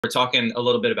We're talking a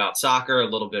little bit about soccer, a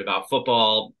little bit about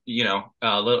football,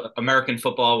 American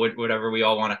football, whatever we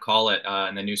all want to call it,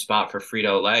 in the new spot for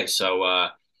Frito-Lay. So,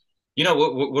 what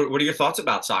are your thoughts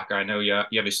about soccer? I know you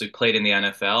obviously played in the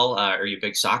NFL. Are you a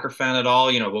big soccer fan at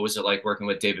all? What was it like working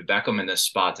with David Beckham in this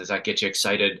spot? Does that get you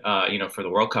excited, for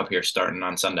the World Cup here starting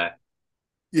on Sunday?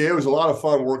 Yeah, it was a lot of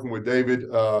fun working with David.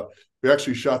 We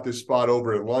actually shot this spot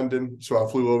over in London, so I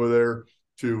flew over there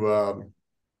to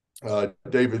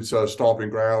David's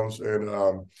stomping grounds,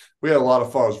 and we had a lot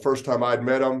of fun. It was the first time I'd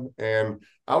met him, and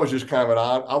I was just kind of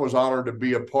I was honored to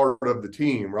be a part of the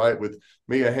team, right, with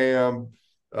Mia Hamm,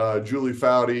 Julie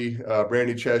Foudy,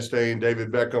 Brandy Chastain,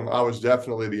 David Beckham. I was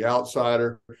definitely the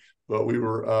outsider, but we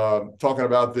were talking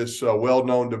about this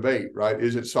well-known debate, right?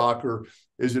 Is it soccer?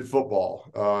 Is it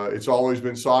football? It's always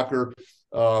been soccer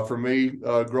for me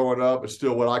growing up. It's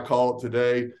still what I call it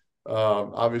today.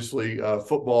 Obviously,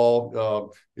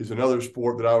 football is another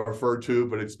sport that I refer to,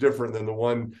 but it's different than the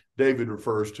one David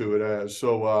refers to it as.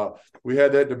 So we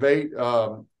had that debate.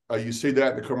 You see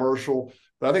that in the commercial.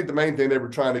 But I think the main thing they were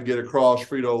trying to get across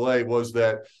Frito-Lay was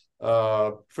that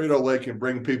Frito-Lay can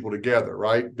bring people together,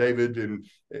 right? David and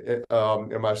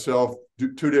myself,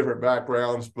 two different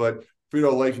backgrounds, but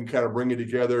Frito-Lay can kind of bring it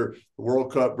together. The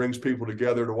World Cup brings people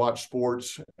together to watch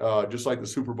sports, just like the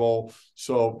Super Bowl.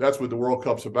 So that's what the World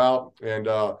Cup's about. And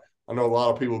I know a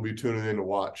lot of people will be tuning in to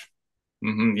watch.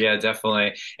 Yeah,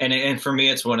 definitely. And for me,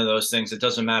 it's one of those things. It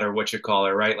doesn't matter what you call it,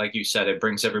 right? Like you said, it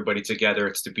brings everybody together.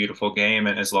 It's the beautiful game,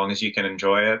 and as long as you can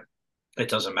enjoy it, it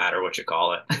doesn't matter what you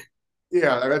call it.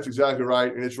 Yeah, that's exactly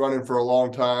right, and it's running for a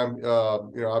long time.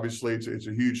 Obviously, it's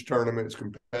a huge tournament. It's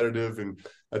competitive, and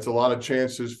that's a lot of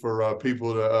chances for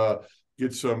people to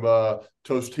get some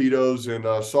Tostitos and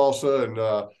salsa,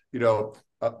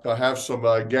 and have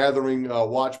some gathering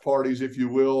watch parties, if you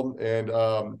will. And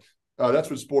that's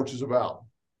what sports is about.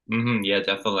 Yeah,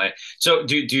 definitely. So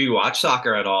do you watch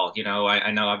soccer at all?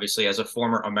 I know obviously as a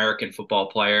former American football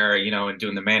player, and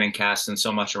doing the Manning cast and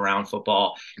so much around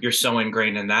football, you're so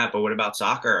ingrained in that. But what about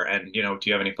soccer? And, do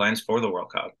you have any plans for the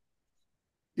World Cup?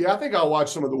 Yeah, I think I'll watch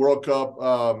some of the World Cup.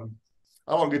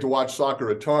 I don't get to watch soccer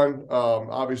a ton.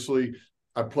 Obviously,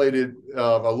 I played it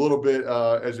a little bit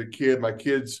as a kid. My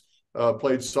kids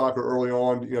played soccer early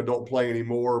on. Don't play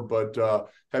anymore, but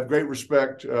have great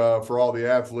respect for all the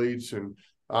athletes, and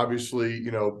obviously,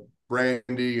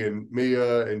 Brandy and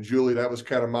Mia and Julie. That was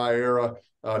kind of my era.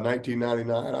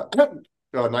 1999.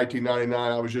 1999.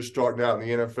 I was just starting out in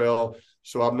the NFL,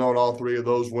 so I've known all three of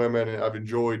those women, and I've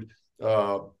enjoyed.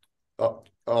 Uh,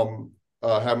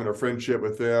 Having a friendship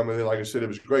with them. And then, like I said, it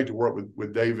was great to work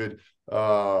with David.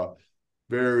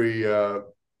 Very uh,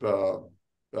 uh,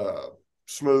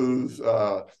 smooth,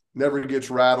 never gets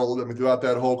rattled. I mean, throughout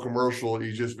that whole commercial,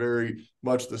 he's just very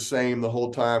much the same the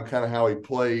whole time, kind of how he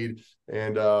played.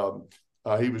 And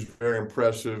he was very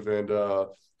impressive and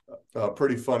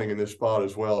pretty funny in this spot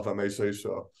as well, if I may say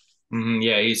so.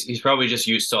 Yeah, he's probably just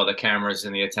used to all the cameras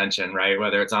and the attention, right?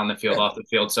 Whether it's on the field, Yeah, off the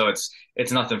field. So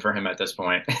it's nothing for him at this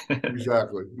point.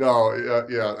 exactly. No,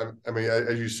 yeah. I mean,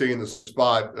 as you see in the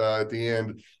spot at the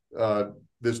end, uh,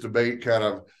 this debate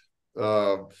kind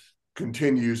of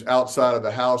continues outside of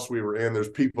the house we were in. There's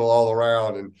people all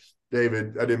around, and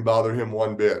David, I didn't bother him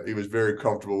one bit. He was very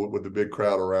comfortable with the big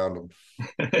crowd around him.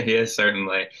 Yeah,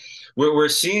 certainly. We're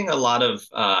seeing a lot of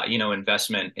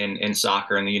investment in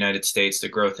soccer in the United States, the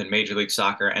growth in Major League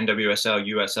Soccer, NWSL,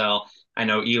 USL. I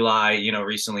know Eli,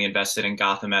 recently invested in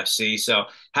Gotham FC. So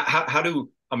how do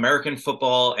American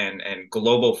football and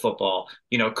global football,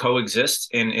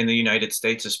 coexist in the United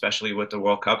States, especially with the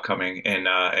World Cup coming in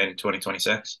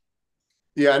 2026?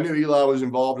 Yeah, I knew Eli was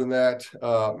involved in that.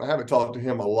 I haven't talked to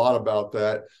him a lot about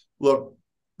that. Look,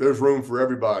 there's room for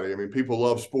everybody. I mean, people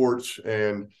love sports,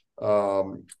 and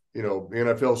the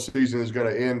NFL season is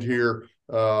going to end here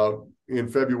in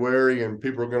February, and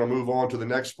people are going to move on to the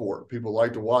next sport. People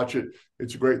like to watch it.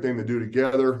 It's a great thing to do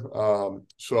together.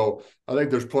 So I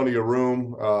think there's plenty of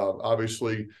room.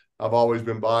 Obviously, I've always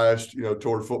been biased,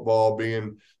 toward football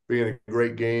being a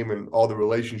great game and all the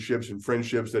relationships and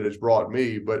friendships that it's brought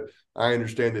me. But I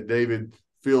understand that David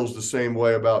feels the same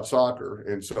way about soccer.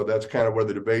 And so that's kind of where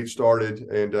the debate started.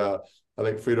 And I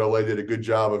think Frito-Lay did a good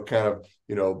job of kind of,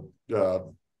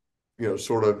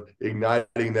 sort of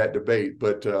igniting that debate.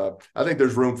 But I think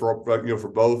there's room for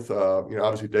both.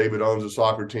 Obviously David owns a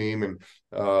soccer team, and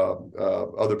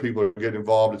other people are getting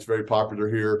involved. It's very popular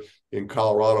here in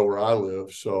Colorado where I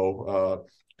live. So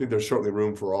I think there's certainly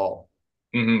room for all.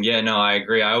 Yeah, no, I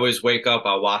agree. I always wake up,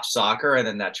 I watch soccer, and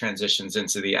then that transitions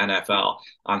into the NFL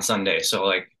on Sunday. So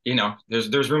like,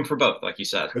 there's room for both, like you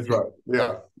said. That's right.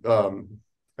 Yeah.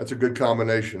 That's a good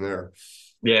combination there.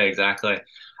 Yeah, exactly.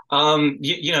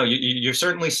 You're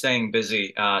certainly staying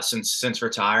busy since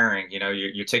retiring.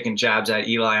 You're taking jabs at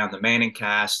Eli on the Manning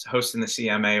cast, hosting the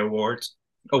CMA awards,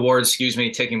 excuse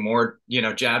me, taking more,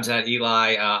 jabs at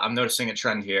Eli. I'm noticing a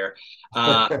trend here.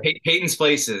 Peyton's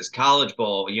Places, College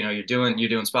Bowl. You're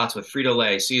doing spots with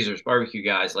Frito-Lay, Caesars, barbecue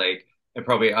guys, like, and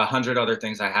probably 100 other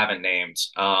things I haven't named.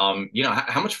 How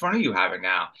much fun are you having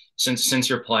now since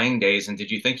your playing days? And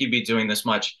did you think you'd be doing this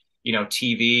much,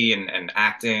 TV and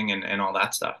acting and all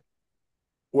that stuff?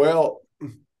 Well,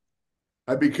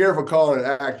 I'd be careful calling it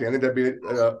acting. I think that'd be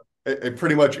a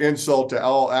pretty much insult to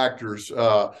all actors.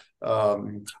 I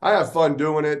have fun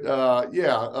doing it.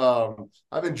 Yeah,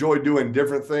 I've enjoyed doing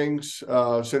different things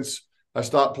since I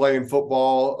stopped playing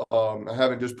football. I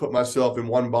haven't just put myself in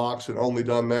one box and only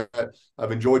done that.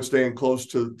 I've enjoyed staying close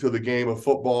to the game of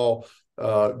football.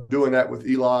 Doing that with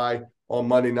Eli on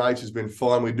Monday nights has been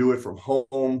fun. We do it from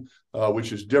home,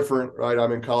 which is different, right?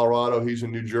 I'm in Colorado. He's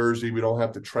in New Jersey. We don't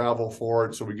have to travel for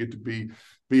it, so we get to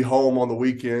be home on the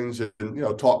weekends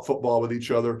and talk football with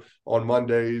each other on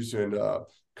Mondays. And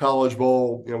College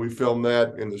Bowl, we filmed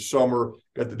that in the summer.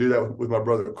 Got to do that with my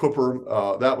brother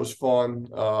Cooper. That was fun.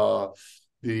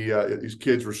 These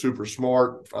kids were super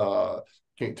smart.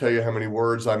 Can't tell you how many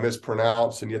words I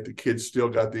mispronounced, and yet the kids still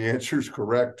got the answers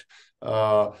correct.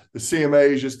 The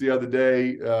CMAs just the other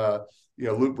day,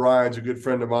 Luke Bryan's a good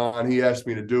friend of mine. He asked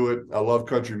me to do it. I love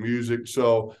country music,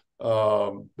 so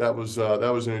that was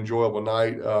an enjoyable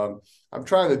night. I'm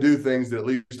trying to do things that at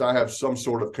least I have some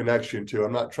sort of connection to.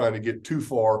 I'm not trying to get too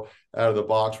far out of the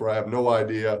box where I have no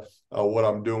idea what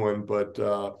I'm doing, but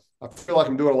I feel like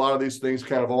I'm doing a lot of these things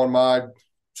kind of on my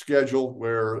schedule,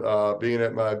 where being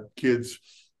at my kids'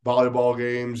 volleyball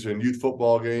games and youth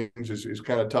football games is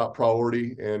kind of top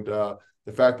priority. And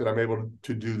the fact that I'm able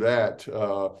to do that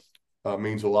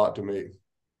means a lot to me.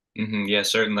 Yeah,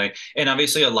 certainly. And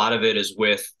obviously, a lot of it is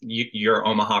with your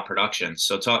Omaha Productions.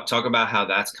 So talk about how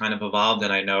that's kind of evolved.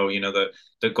 And I know,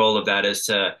 the goal of that is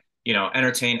to,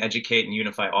 entertain, educate, and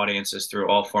unify audiences through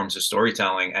all forms of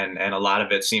storytelling. And a lot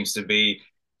of it seems to be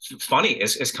funny.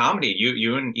 It's comedy.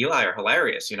 You and Eli are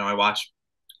hilarious. I watched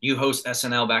you host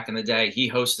SNL back in the day. He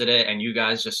hosted it, and you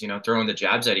guys just, throwing the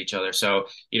jabs at each other. So,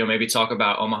 maybe talk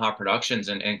about Omaha Productions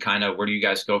and kind of where do you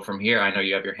guys go from here? I know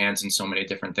you have your hands in so many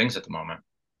different things at the moment.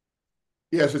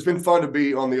 Yes, it's been fun to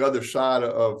be on the other side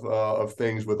of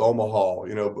things with Omaha.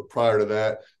 But prior to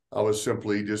that, I was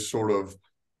simply just sort of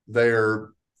there,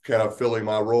 kind of filling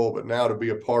my role. But now to be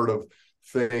a part of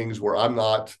things where I'm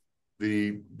not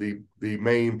the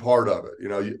main part of it.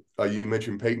 You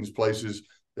mentioned Peyton's Places.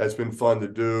 That's been fun to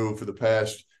do for the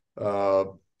past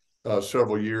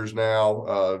several years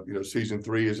now. Season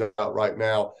 3 is out right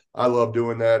now. I love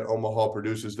doing that. Omaha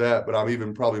produces that, but I'm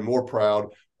even probably more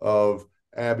proud of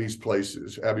Abby's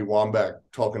Places, Abby Wambach,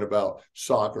 talking about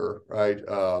soccer, right?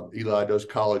 Eli does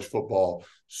college football.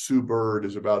 Sue Bird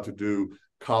is about to do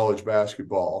college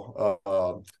basketball.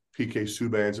 PK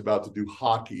Subban's about to do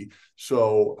hockey.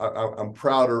 So I'm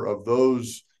prouder of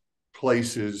those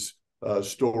places,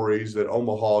 stories that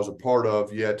Omaha is a part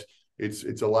of, yet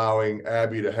it's allowing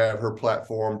Abby to have her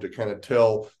platform to kind of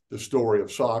tell the story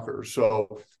of soccer.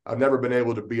 So I've never been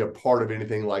able to be a part of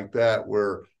anything like that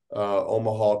where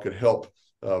Omaha could help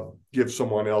give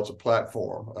someone else a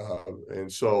platform.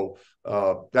 And so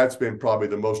that's been probably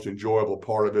the most enjoyable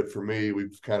part of it for me.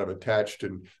 We've kind of attached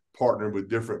and partnered with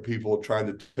different people trying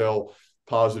to tell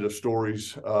positive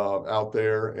stories out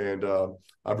there. And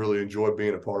I've really enjoyed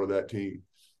being a part of that team.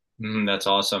 That's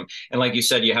awesome. And like you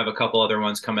said, you have a couple other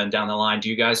ones coming down the line.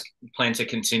 Do you guys plan to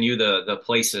continue the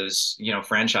places,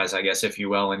 franchise, I guess, if you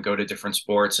will, and go to different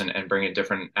sports and bring in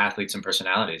different athletes and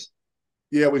personalities?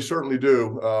 Yeah, we certainly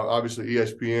do. Obviously,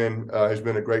 ESPN has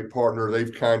been a great partner.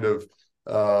 They've kind of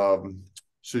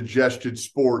suggested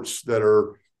sports that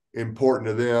are important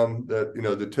to them, that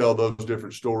to tell those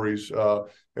different stories. And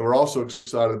we're also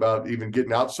excited about even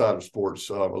getting outside of sports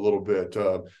a little bit.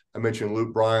 I mentioned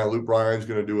Luke Bryan. Luke Bryan's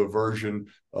going to do a version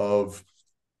of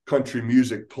country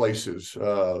music places.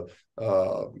 LL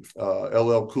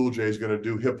Cool J is going to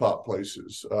do hip hop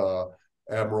places.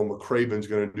 Admiral McCraven's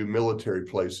going to do military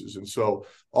places. And so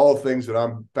all things that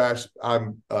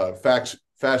I'm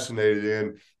fascinated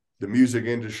in, the music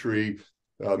industry,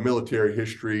 military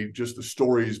history, just the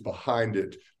stories behind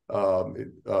it.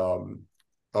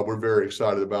 We're very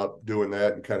excited about doing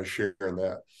that and kind of sharing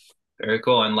that. Very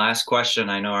cool. And last question.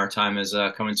 I know our time is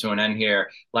coming to an end here.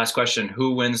 Last question.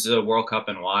 Who wins the World Cup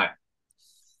and why?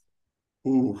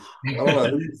 Ooh, I don't know.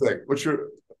 Who do you think?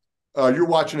 You're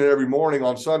watching it every morning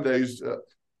on Sundays.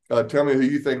 Tell me who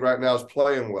you think right now is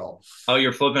playing well. Oh,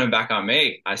 you're flipping it back on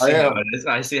me. I I see how am. it is.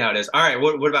 I see how it is. All right.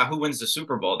 What about who wins the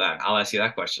Super Bowl then? I'll ask you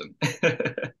that question.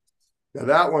 Now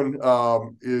that one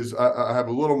is I have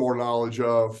a little more knowledge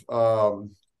of.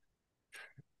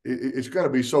 It's going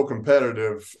to be so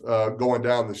competitive going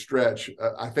down the stretch.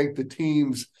 I think the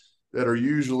teams that are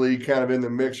usually kind of in the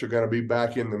mix are going to be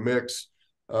back in the mix.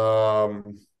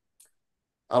 Um,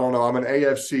 I don't know. I'm an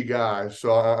AFC guy,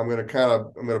 so I'm going to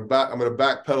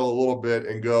backpedal a little bit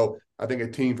and go. I think a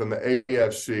team from the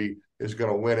AFC is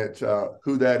going to win it.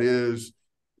 Who that is,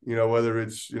 whether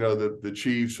it's the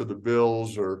Chiefs or the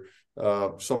Bills or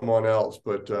someone else,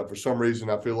 but for some reason,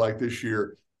 I feel like this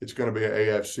year it's going to be an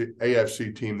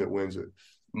AFC team that wins it.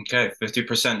 Okay,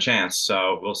 50% chance.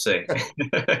 So we'll see.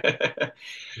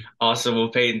 Awesome. Well,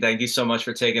 Peyton, thank you so much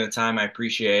for taking the time. I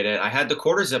appreciate it. I had the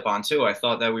quarter zip on too. I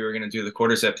thought that we were going to do the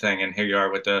quarter zip thing, and here you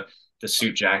are with the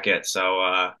suit jacket.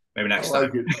 So maybe I next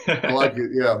like it. I time. like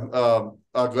it. Yeah.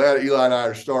 I'm glad Eli and I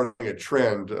are starting a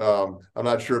trend. I'm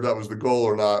not sure if that was the goal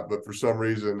or not, but for some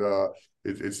reason,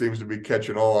 it seems to be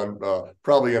catching on,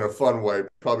 probably in a fun way,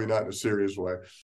 probably not in a serious way.